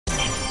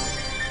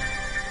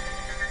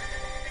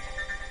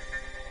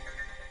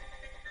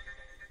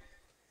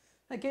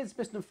Hey kids,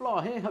 Mr.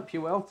 Fly here, hope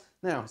you're well.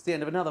 Now, it's the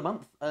end of another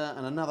month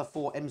and another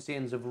 4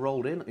 MCNs have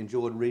rolled in.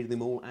 Enjoyed reading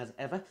them all as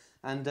ever.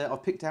 And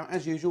I've picked out,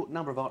 as usual, a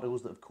number of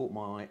articles that have caught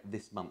my eye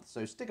this month.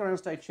 So stick around,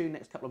 stay tuned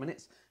next couple of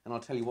minutes and I'll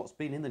tell you what's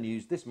been in the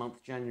news this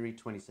month, January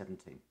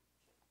 2017.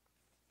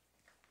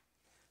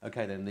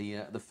 Okay then,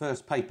 the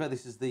first paper,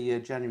 this is the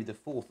January the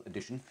 4th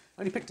edition.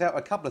 I only picked out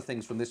a couple of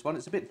things from this one.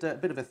 It's a bit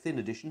of a thin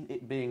edition,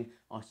 it being,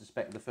 I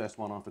suspect, the first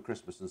one after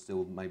Christmas and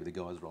still maybe the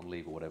guys are on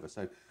leave or whatever.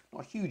 So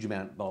not a huge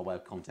amount by way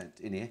of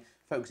content in here,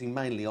 focusing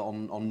mainly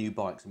on new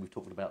bikes, and we've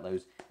talked about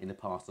those in the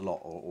past a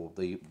lot, or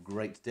the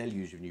great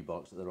deluge of new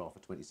bikes that there are for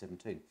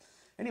 2017.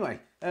 Anyway,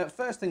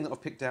 first thing that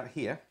I've picked out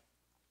here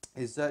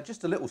is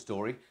just a little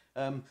story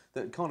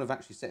that kind of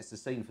actually sets the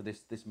scene for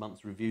this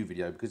month's review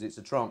video, because it's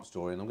a Triumph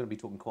story and I'm going to be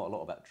talking quite a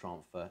lot about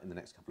Triumph in the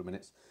next couple of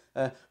minutes.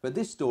 But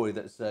this story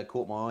that's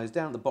caught my eye is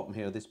down at the bottom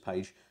here of this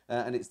page,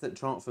 and it's that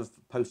Triumph have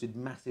posted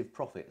massive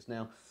profits.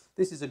 Now,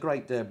 this is a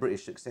great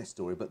British success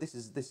story, but this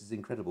is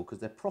incredible because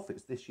their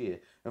profits this year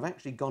have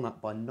actually gone up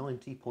by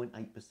 90.8%.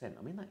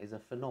 I mean, that is a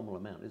phenomenal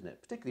amount, isn't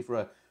it? Particularly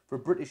for a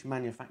British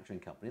manufacturing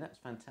company. That's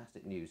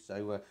fantastic news.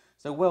 So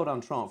so well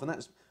done, Triumph, and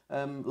that's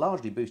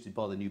largely boosted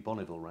by the new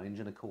Bonneville range,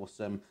 and of course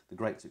the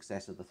great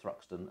success of the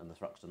Thruxton and the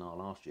Thruxton R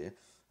last year,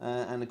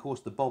 and of course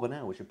the Bob and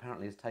L, which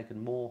apparently has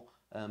taken more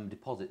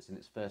deposits in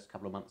its first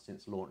couple of months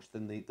since launch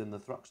than the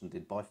Thruxton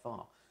did by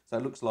far. So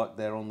it looks like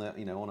they're on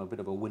the on a bit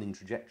of a winning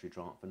trajectory,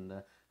 Triumph, and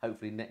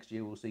hopefully next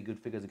year we'll see good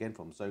figures again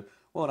from them. So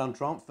well done,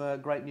 Triumph.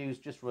 Great news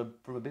just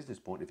from a business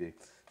point of view.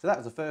 So that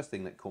was the first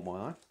thing that caught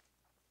my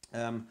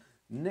eye.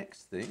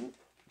 Next thing,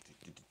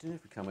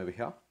 if we come over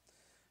here,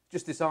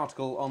 just this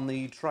article on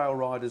the Trail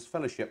Riders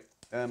Fellowship.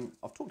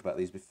 I've talked about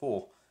these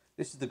before.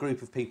 This is the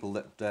group of people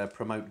that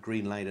promote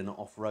green lane and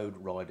off-road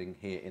riding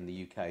here in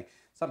the UK.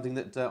 Something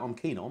that I'm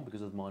keen on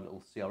because of my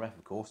little CRF,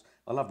 of course.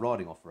 I love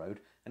riding off-road,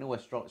 and it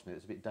always strikes me that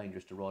it's a bit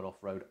dangerous to ride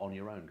off-road on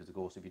your own, because of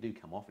course if you do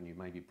come off and you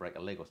maybe break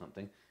a leg or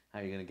something, how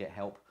are you going to get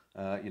help?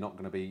 You're not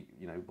going to be,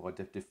 by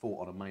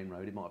default on a main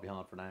road. It might be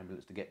hard for an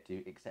ambulance to get to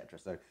you, etc.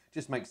 So it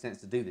just makes sense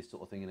to do this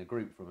sort of thing in a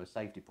group from a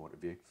safety point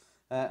of view.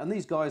 And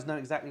these guys know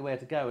exactly where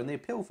to go, and the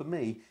appeal for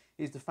me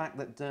is the fact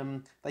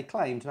that they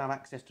claim to have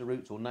access to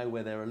routes or know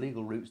where there are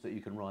illegal routes that you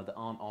can ride that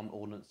aren't on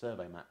Ordnance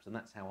Survey maps, and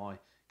that's how I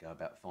go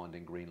about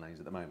finding green lanes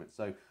at the moment.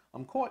 So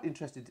I'm quite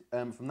interested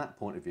from that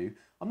point of view.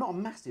 I'm not a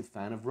massive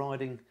fan of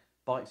riding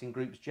bikes in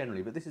groups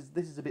generally, but this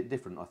is a bit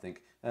different, I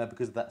think,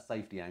 because of that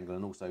safety angle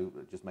and also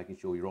just making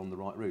sure you're on the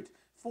right route.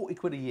 40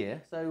 quid a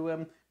year,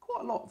 so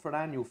quite a lot for an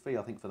annual fee,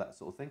 I think, for that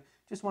sort of thing.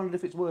 Just wondered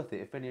if it's worth it.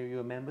 If any of you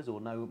are members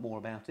or know more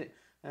about it,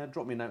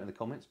 drop me a note in the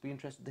comments. Be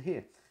interested to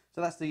hear. So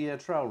that's the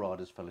Trail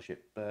Riders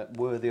Fellowship,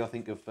 worthy, I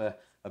think, of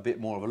a bit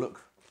more of a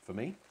look for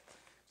me.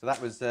 So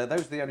that was those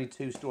are the only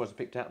two stories I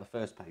picked out in the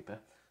first paper.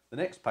 The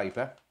next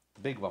paper,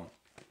 the big one,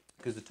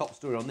 because the top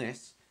story on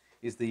this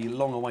is the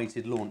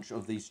long-awaited launch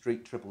of the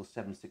Street Triple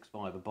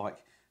 765, a bike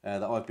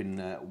that I've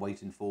been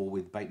waiting for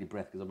with bated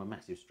breath, because I'm a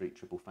massive Street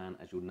Triple fan,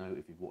 as you'll know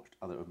if you've watched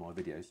other of my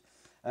videos.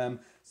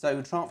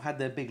 So Triumph had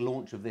their big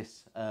launch of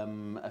this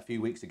a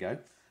few weeks ago,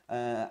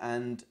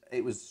 and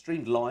it was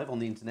streamed live on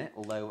the internet,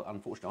 although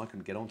unfortunately I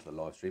couldn't get onto the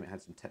live stream. It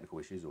had some technical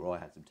issues, or I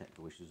had some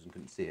technical issues and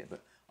couldn't see it,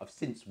 but I've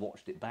since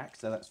watched it back,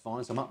 so that's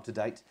fine, so I'm up to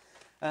date.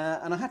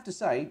 And I have to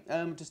say,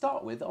 to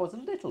start with, I was a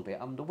little bit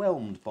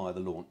underwhelmed by the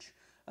launch.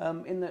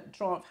 In that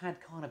Triumph had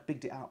kind of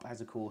bigged it up,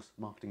 as of course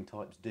marketing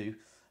types do,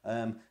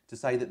 to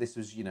say that this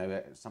was,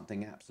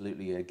 something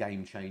absolutely a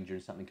game changer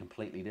and something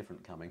completely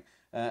different coming.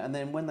 And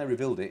then when they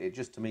revealed it, it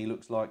just to me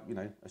looks like,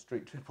 a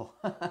Street Triple,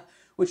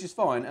 which is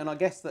fine. And I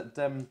guess that,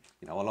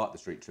 I like the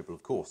Street Triple,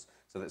 of course,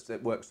 so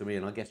that works for me.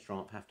 And I guess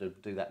Triumph have to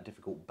do that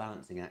difficult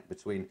balancing act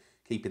between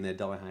keeping their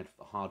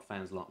die-hard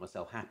fans like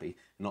myself happy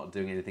and not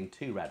doing anything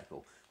too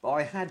radical. But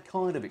I had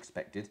kind of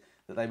expected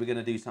that they were going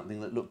to do something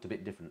that looked a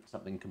bit different,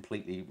 something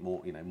completely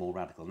more, more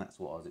radical, and that's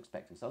what I was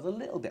expecting. So I was a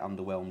little bit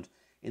underwhelmed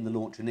in the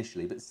launch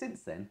initially, but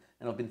since then,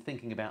 and I've been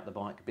thinking about the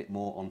bike a bit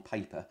more on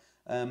paper,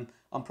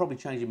 I'm probably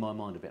changing my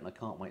mind a bit, and I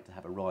can't wait to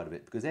have a ride of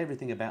it, because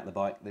everything about the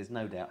bike, there's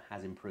no doubt,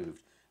 has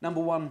improved. Number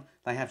one,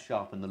 they have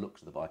sharpened the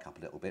looks of the bike up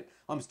a little bit.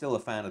 I'm still a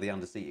fan of the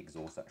underseat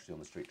exhaust, actually, on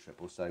the Street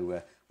Triple,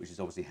 so which is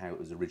obviously how it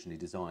was originally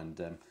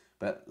designed.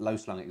 But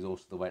low-slung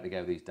exhaust is the way to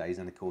go these days,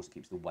 and of course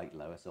keeps the weight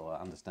lower, so I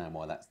understand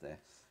why that's there.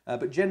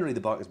 But generally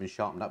the bike has been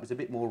sharpened up. It's a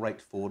bit more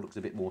raked forward, looks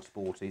a bit more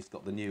sporty. It's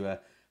got the newer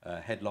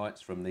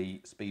headlights from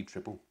the Speed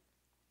Triple.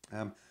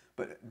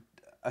 But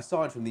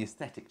aside from the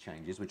aesthetic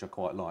changes, which I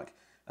quite like,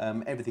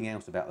 everything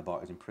else about the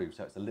bike has improved.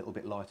 So it's a little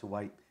bit lighter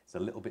weight, it's a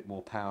little bit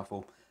more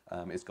powerful.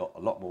 It's got a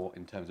lot more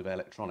in terms of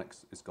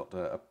electronics. It's got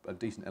a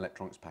decent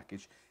electronics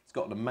package. It's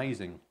got an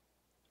amazing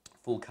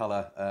full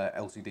colour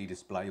LCD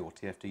display or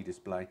TFT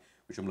display,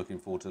 which I'm looking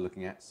forward to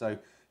looking at. So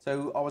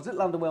I was a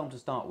little underwhelmed to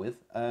start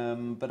with,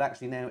 but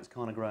actually now it's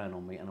kind of growing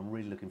on me, and I'm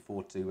really looking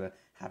forward to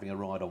having a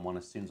ride on one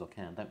as soon as I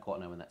can. Don't quite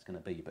know when that's going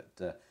to be,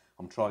 but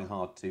I'm trying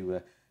hard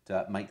to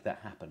make that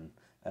happen.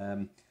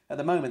 At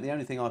the moment, the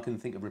only thing I can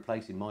think of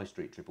replacing my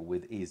street triple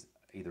with is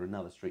either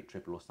another street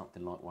triple or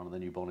something like one of the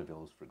new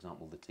Bonnevilles, for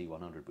example, the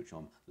T100, which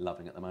I'm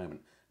loving at the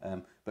moment.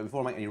 But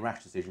before I make any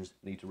rash decisions,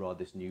 I need to ride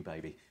this new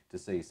baby to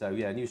see. So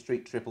yeah, new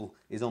street triple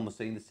is on the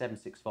scene, the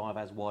 765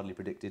 as widely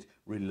predicted.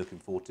 Really looking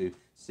forward to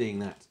seeing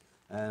that.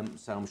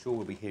 So I'm sure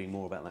we'll be hearing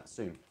more about that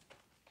soon.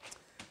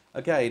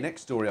 Okay,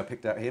 next story I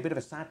picked out here, a bit of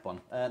a sad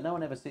one. No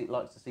one ever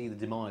likes to see the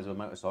demise of a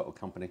motorcycle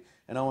company,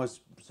 and I was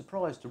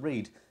surprised to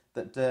read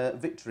that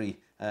Victory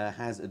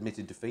has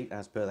admitted defeat,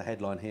 as per the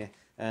headline here,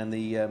 and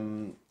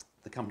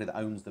the company that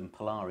owns them,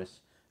 Polaris,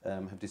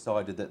 have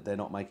decided that they're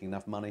not making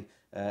enough money,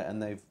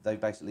 and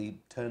they've basically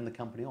turned the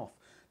company off.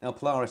 Now,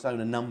 Polaris own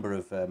a number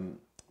of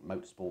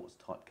motorsports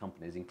type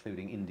companies,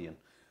 including Indian.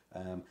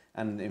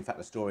 And in fact,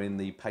 the story in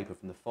the paper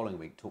from the following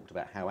week talked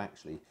about how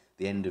actually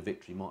the end of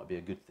Victory might be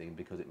a good thing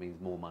because it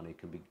means more money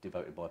can be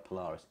devoted by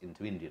Polaris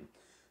into Indian.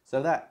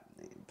 So that,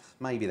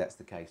 maybe that's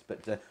the case.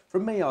 But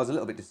from me, I was a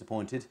little bit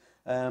disappointed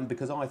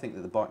because I think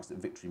that the bikes that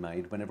Victory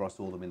made, whenever I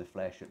saw them in the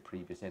flesh at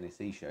previous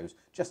NSE shows,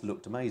 just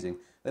looked amazing.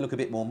 They look a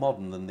bit more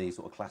modern than the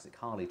sort of classic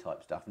Harley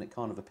type stuff, and it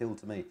kind of appealed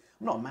to me.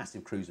 I'm not a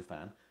massive cruiser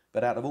fan,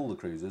 but out of all the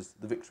cruisers,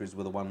 the Victorys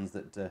were the ones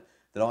that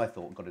I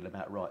thought got it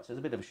about right. So it's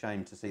a bit of a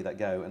shame to see that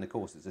go, and of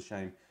course it's a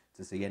shame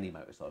to see any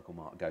motorcycle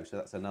marque go. So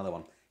that's another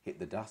one hit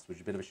the dust, which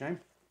is a bit of a shame.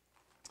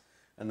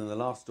 And then the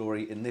last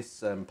story in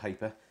this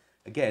paper,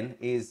 again,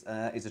 is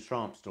a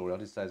Triumph story. I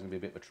did say there's going to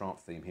be a bit of a Triumph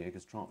theme here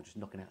because Triumph are just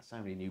knocking out so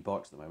many new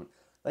bikes at the moment.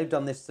 They've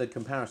done this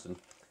comparison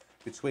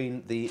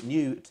between the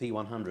new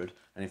T100,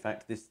 and in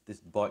fact this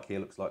bike here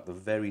looks like the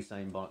very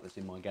same bike that's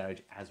in my garage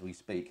as we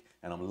speak,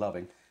 and I'm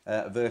loving,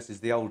 versus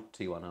the old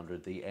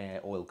T100, the air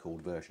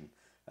oil-cooled version.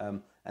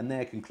 And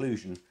their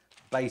conclusion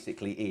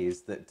basically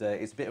is that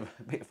it's a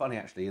bit funny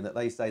actually, in that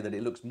they say that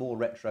it looks more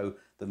retro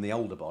than the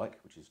older bike,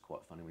 which is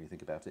quite funny when you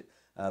think about it,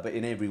 but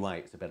in every way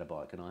it's a better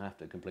bike, and I have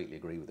to completely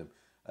agree with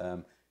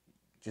them.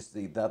 Just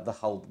the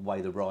whole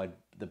way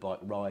the bike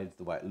rides,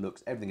 the way it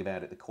looks, everything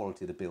about it, the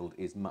quality of the build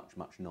is much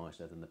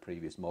nicer than the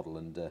previous model,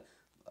 and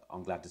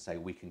I'm glad to say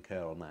we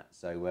concur on that.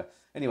 So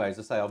anyway, as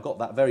I say, I've got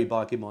that very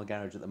bike in my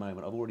garage at the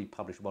moment. I've already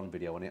published one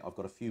video on it. I've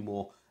got a few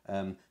more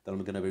that I'm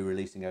going to be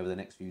releasing over the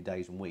next few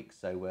days and weeks.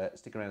 So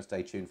stick around,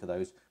 stay tuned for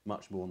those.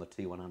 Much more on the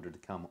T100 to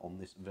come on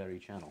this very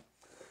channel.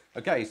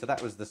 Okay, so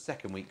that was the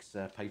second week's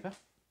paper.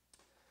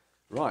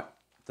 Right,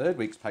 third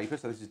week's paper.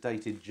 So this is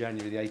dated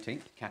January the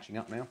 18th, catching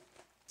up now.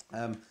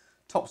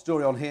 Top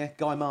story on here,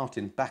 Guy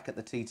Martin back at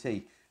the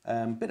TT.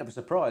 Bit of a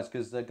surprise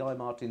because Guy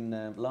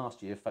Martin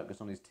last year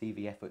focused on his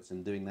TV efforts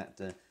and doing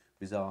that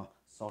bizarre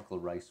cycle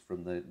race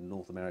from the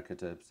North America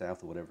to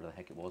South or whatever the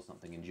heck it was,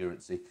 something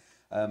endurance-y,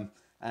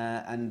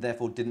 and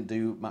therefore didn't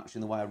do much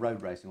in the way of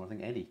road racing, or I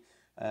think any.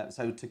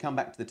 So to come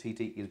back to the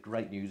TT is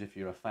great news if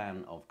you're a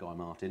fan of Guy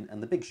Martin,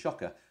 and the big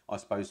shocker, I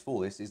suppose,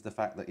 for this is the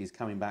fact that he's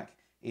coming back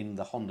in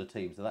the Honda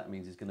team, so that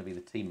means he's going to be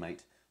the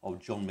teammate of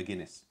John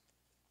McGuinness,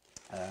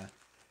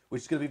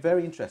 which is going to be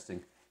very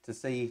interesting to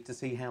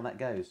see how that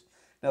goes.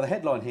 Now the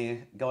headline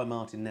here, Guy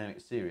Martin now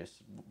it's serious.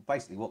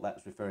 Basically what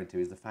that's referring to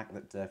is the fact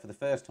that for the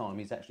first time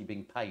he's actually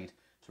being paid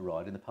to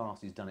ride. In the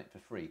past he's done it for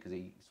free because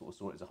he sort of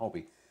saw it as a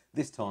hobby.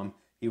 This time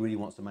he really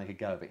wants to make a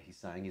go of it. He's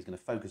saying he's going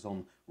to focus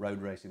on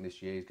road racing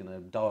this year. He's going to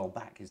dial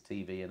back his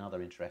TV and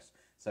other interests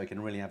so he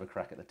can really have a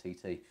crack at the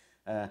TT.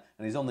 And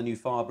he's on the new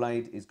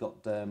Fireblade. He's got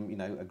you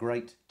know, a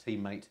great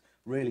teammate.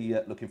 Really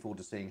looking forward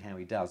to seeing how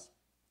he does.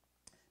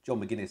 John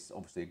McGuinness,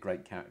 obviously a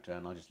great character,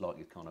 and I just like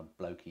his kind of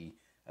blokey,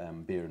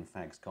 beer and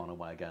fags kind of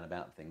way of going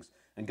about things.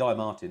 And Guy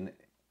Martin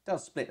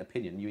does split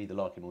opinion. You either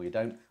like him or you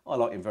don't. I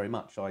like him very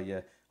much.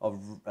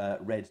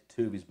 I've read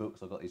 2 of his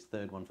books. I got his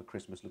 3rd one for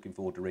Christmas. Looking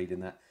forward to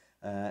reading that.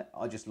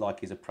 I just like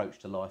his approach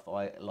to life.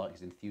 I like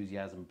his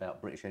enthusiasm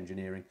about British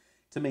engineering.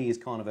 To me, he's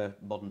kind of a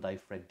modern-day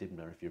Fred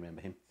Dibner, if you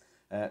remember him.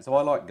 So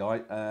I like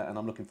Guy, and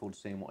I'm looking forward to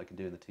seeing what he can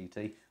do in the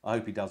TT. I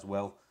hope he does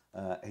well.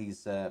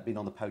 He's been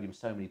on the podium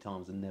so many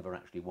times and never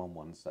actually won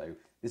one, so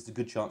this is a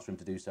good chance for him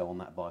to do so on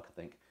that bike, I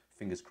think.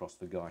 Fingers crossed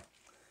for Guy.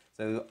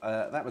 So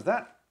that was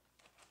that.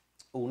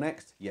 All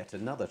next, yet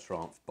another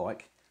Triumph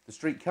bike, the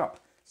Street Cup.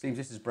 Seems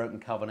this has broken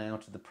cover now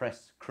to the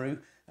press crew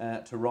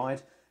to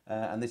ride,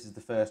 and this is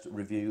the first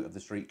review of the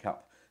Street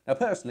Cup. Now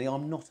personally,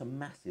 I'm not a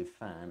massive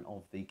fan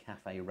of the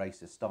cafe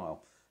racer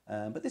style,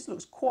 but this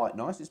looks quite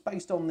nice. It's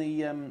based on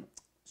the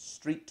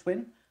Street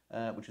Twin,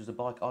 which was a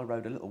bike I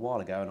rode a little while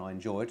ago and I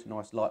enjoyed.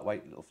 Nice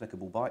lightweight little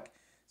flickable bike.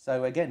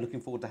 So again,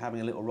 looking forward to having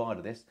a little ride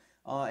of this.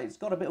 It's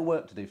got a bit of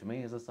work to do for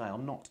me. As I say,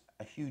 I'm not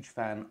a huge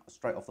fan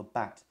straight off the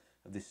bat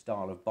of this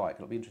style of bike.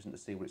 It'll be interesting to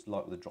see what it's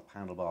like with the drop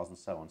handlebars and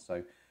so on.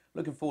 So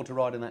looking forward to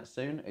riding that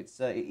soon. It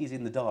is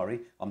in the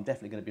diary. I'm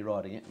definitely going to be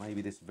riding it.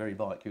 Maybe this very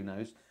bike, who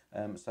knows.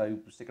 So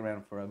stick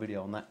around for a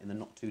video on that in the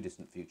not too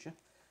distant future.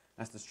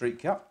 That's the Street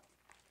Cup.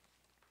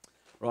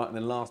 Right, and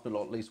then last but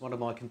not least, one of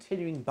my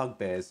continuing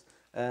bugbears.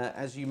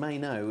 As you may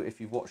know,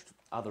 if you've watched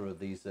other of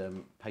these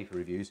paper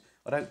reviews,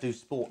 I don't do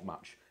sport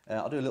much.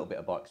 I do a little bit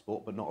of bike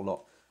sport, but not a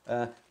lot.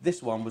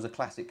 This one was a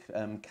classic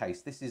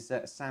case. This is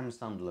Sam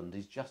Sunderland.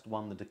 He's just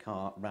won the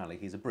Dakar Rally.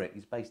 He's a Brit.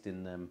 He's based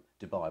in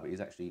Dubai, but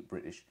he's actually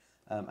British.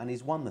 And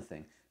he's won the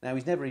thing. Now,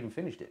 he's never even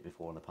finished it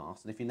before in the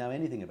past. And if you know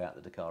anything about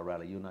the Dakar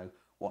Rally, you'll know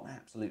what an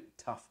absolute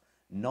tough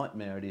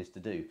nightmare it is to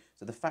do.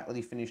 So the fact that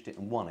he finished it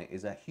and won it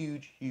is a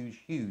huge,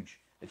 huge, huge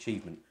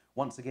achievement.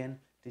 Once again,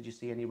 did you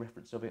see any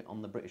reference of it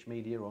on the British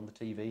media or on the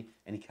TV?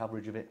 Any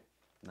coverage of it?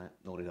 No,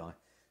 nor did I.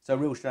 So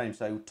real shame.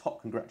 So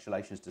top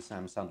congratulations to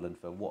Sam Sunderland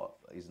for what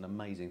is an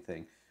amazing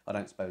thing. I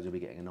don't suppose he'll be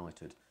getting a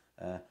knighthood.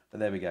 But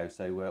there we go.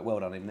 So well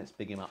done him. Let's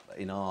big him up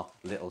in our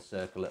little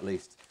circle at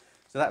least.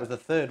 So that was the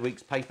third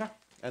week's paper.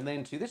 And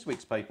then to this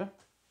week's paper,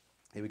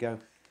 here we go.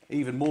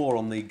 Even more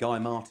on the Guy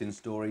Martin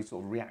story,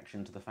 sort of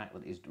reaction to the fact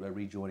that he's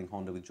rejoining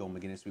Honda with John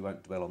McGuinness. We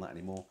won't dwell on that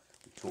anymore.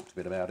 We've talked a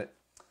bit about it.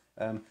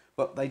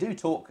 But they do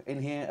talk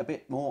in here a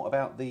bit more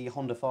about the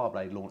Honda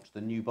Fireblade launch,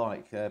 the new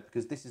bike,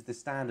 because this is the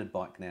standard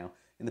bike now.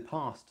 In the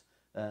past,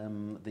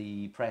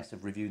 the press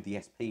have reviewed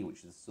the SP,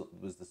 which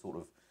was the sort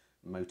of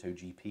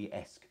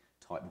MotoGP-esque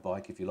type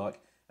bike, if you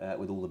like,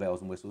 with all the bells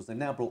and whistles. They've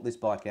now brought this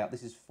bike out.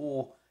 This is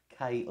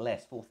 4K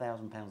less,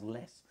 £4,000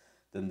 less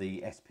than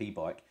the SP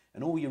bike.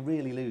 And all you're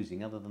really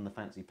losing, other than the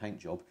fancy paint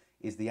job,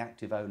 is the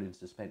active Olin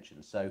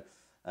suspension. So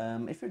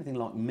if you're anything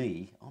like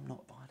me, I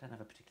don't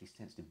have a particularly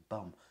sensitive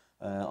bum,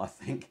 I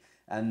think.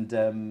 And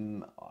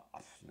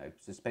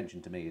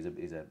suspension to me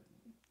is a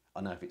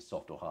I know if it's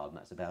soft or hard, and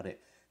that's about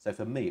it. So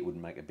for me, it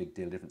wouldn't make a big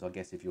deal difference. I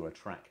guess if you're a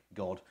track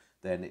god,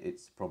 then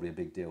it's probably a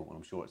big deal. Well,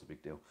 I'm sure it's a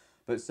big deal.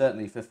 But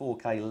certainly for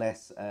 4K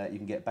less, you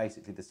can get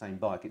basically the same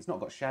bike. It's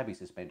not got shabby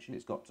suspension.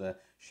 It's got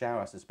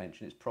shower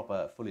suspension. It's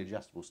proper, fully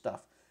adjustable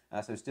stuff.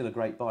 So still a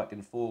great bike,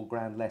 and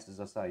 £4,000 less, as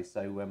I say.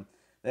 So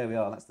there we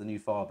are. That's the new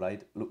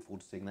Fireblade. Look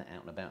forward to seeing that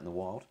out and about in the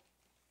wild.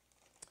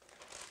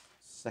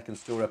 Second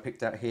story I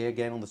picked out here,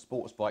 again on the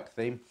sports bike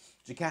theme.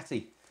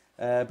 Ducati.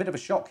 A bit of a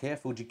shock here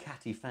for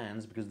Ducati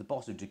fans, because the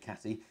boss of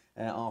Ducati,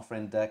 our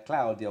friend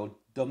Claudio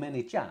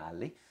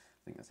Domenicali,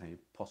 I think that's how you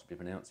possibly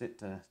pronounce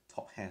it,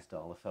 top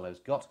hairstyle the fellow's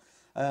got.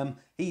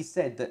 He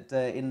said that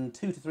in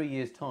 2 to 3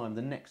 years' time,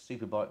 the next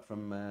superbike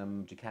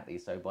from Ducati,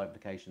 so by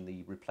implication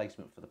the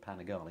replacement for the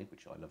Panigale,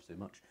 which I love so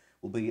much,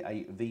 will be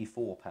a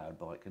V4 powered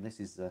bike. And this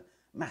is a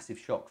massive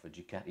shock for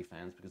Ducati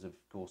fans, because of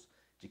course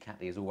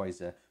Ducati has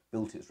always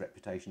built its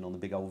reputation on the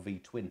big old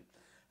V-twin.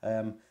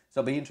 So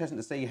it'll be interesting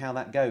to see how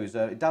that goes.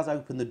 It does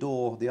open the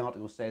door, the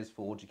article says,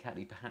 for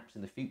Ducati perhaps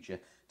in the future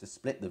to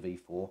split the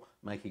V4,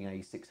 making a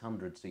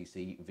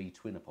 600cc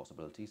V-twin a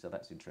possibility, so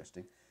that's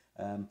interesting.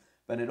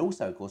 But it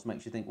also, of course,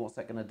 makes you think, what's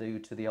that going to do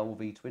to the old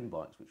V-twin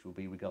bikes, which will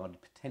be regarded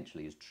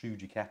potentially as true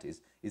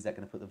Ducatis? Is that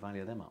going to put the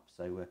value of them up?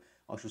 So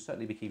I shall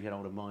certainly be keeping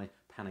hold of my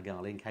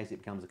Panigale in case it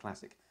becomes a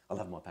classic. I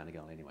love my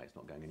Panigale anyway, it's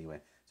not going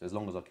anywhere. So as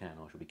long as I can,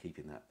 I shall be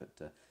keeping that.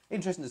 But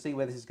interesting to see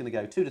where this is going to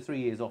go. 2 to 3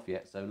 years off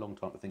yet, so a long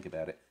time to think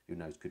about it. Who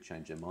knows, could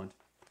change their mind.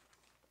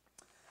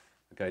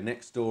 Okay,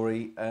 next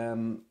story.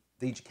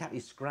 The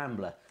Ducati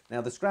Scrambler.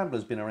 Now, the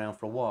Scrambler's been around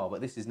for a while,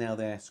 but this is now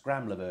their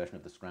Scrambler version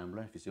of the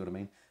Scrambler, if you see what I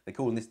mean. They're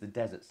calling this the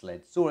Desert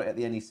Sled. Saw it at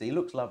the NEC,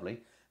 looks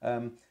lovely.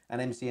 And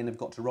MCN have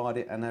got to ride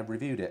it and have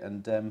reviewed it.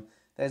 And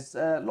there's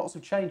lots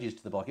of changes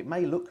to the bike. It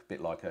may look a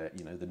bit like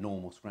the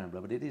normal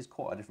Scrambler, but it is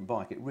quite a different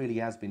bike. It really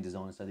has been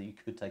designed so that you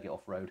could take it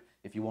off-road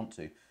if you want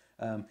to.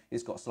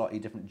 It's got slightly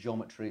different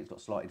geometry, it's got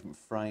a slightly different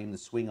frame, the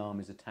swing arm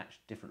is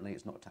attached differently,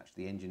 it's not attached to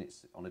the engine,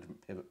 it's on a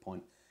different pivot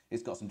point.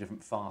 It's got some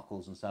different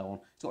farcles and so on.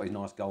 It's got these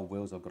nice gold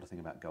wheels. I've got to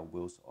think about gold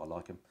wheels. I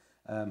like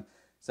them.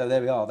 So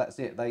there we are. That's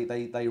it.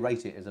 They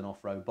rate it as an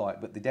off-road bike.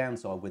 But the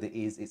downside with it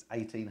is it's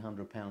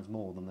 £1,800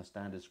 more than the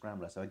standard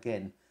Scrambler. So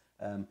again,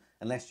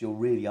 unless you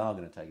really are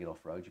going to take it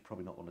off-road, you're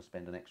probably not going to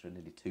spend an extra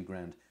nearly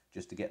 £2,000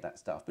 just to get that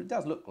stuff. But it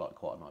does look like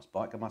quite a nice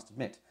bike, I must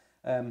admit.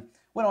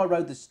 When I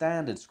rode the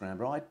standard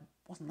Scrambler, I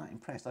wasn't that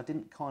impressed. I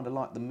didn't kind of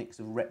like the mix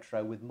of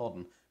retro with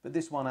modern. But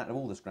this one, out of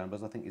all the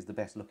Scramblers, I think is the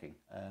best looking.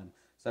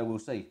 So we'll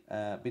see.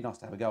 It'd be nice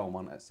to have a go on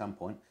one at some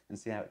point and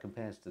see how it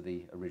compares to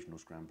the original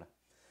Scrambler.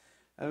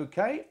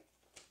 Okay.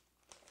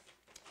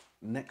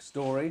 Next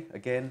story.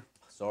 Again,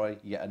 sorry,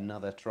 yet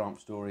another Triumph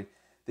story.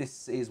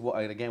 This is what,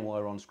 again,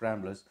 while we're on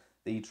Scramblers,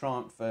 the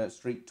Triumph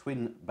Street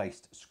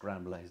Twin-based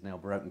Scrambler is now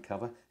broken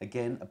cover.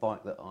 Again, a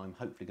bike that I'm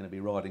hopefully going to be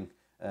riding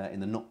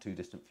in the not too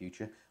distant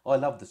future. I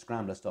love the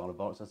Scrambler style of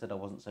bikes. I said I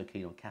wasn't so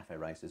keen on cafe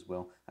races.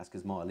 Well, that's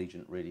because my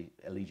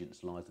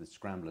allegiance lies with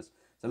Scramblers.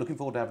 So looking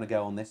forward to having a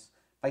go on this.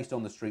 Based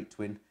on the Street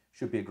Twin,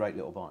 should be a great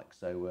little bike.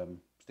 So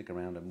stick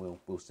around and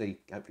we'll see.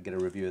 Hopefully get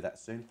a review of that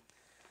soon.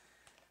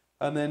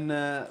 And then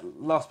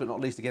last but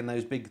not least, again,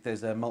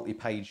 there's a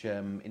multi-page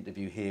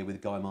interview here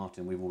with Guy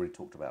Martin. We've already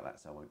talked about that,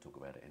 so I won't talk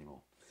about it anymore.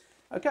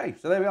 Okay,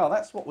 so there we are.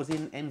 That's what was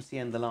in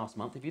MCN the last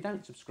month. If you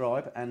don't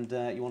subscribe and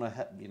you want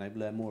to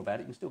learn more about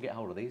it, you can still get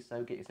hold of these.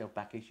 So get yourself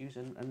back issues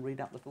and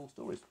read up the full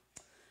stories.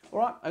 All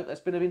right, I hope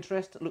that's been of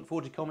interest. Look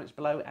forward to comments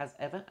below as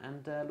ever,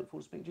 and look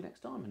forward to speaking to you next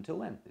time. Until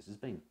then, this has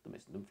been the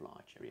Missenden Fly.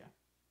 Cheerio.